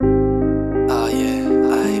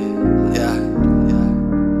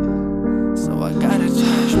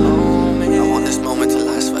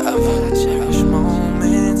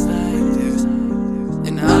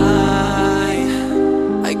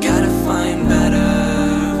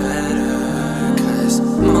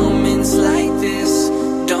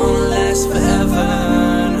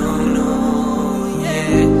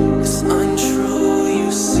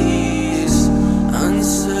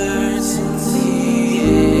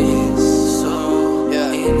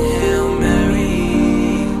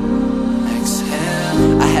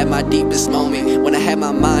deepest moment, when I had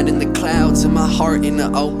my mind in the clouds and my heart in the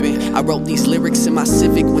open. I wrote these lyrics in my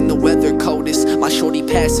Civic when the weather coldest. My shorty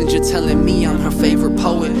passenger telling me I'm her favorite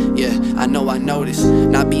poet. Yeah, I know I noticed.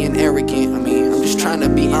 Not being arrogant, I'm just trying to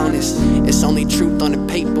be honest. It's only truth on the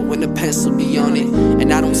paper when the pencil be on it.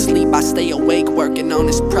 And I don't sleep, I stay awake working on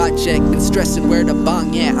this project. Been stressing where the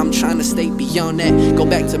bong at, I'm trying to stay beyond that. Go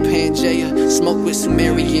back to Pangea, smoke with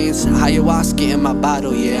Sumerians. Ayahuasca in my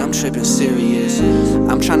bottle, yeah, I'm tripping serious.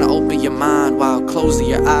 I'm trying to open your mind while closing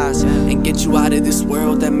your eyes, and get you out of this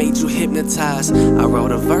world that made you hypnotized. I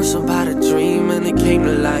wrote a verse about a dream and it came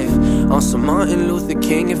to life, on some Martin Luther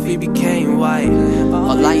King if he became white,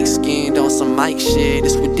 or light skinned on some Mike shit.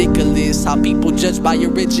 It's ridiculous how people judge by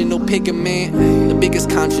original pigment. The biggest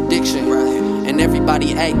contradiction, and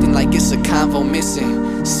everybody acting like it's a convo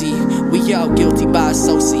missing. See, we all guilty by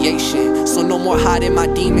association, so no more hiding my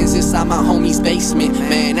demons inside my homie's basement.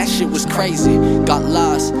 Man, that shit was crazy. Got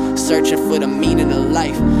lost, searching for the meaning of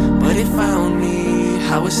life, but it found me,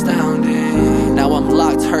 how astounding. Now I'm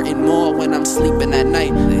locked, hurting more when I'm sleeping at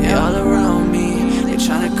night. They all around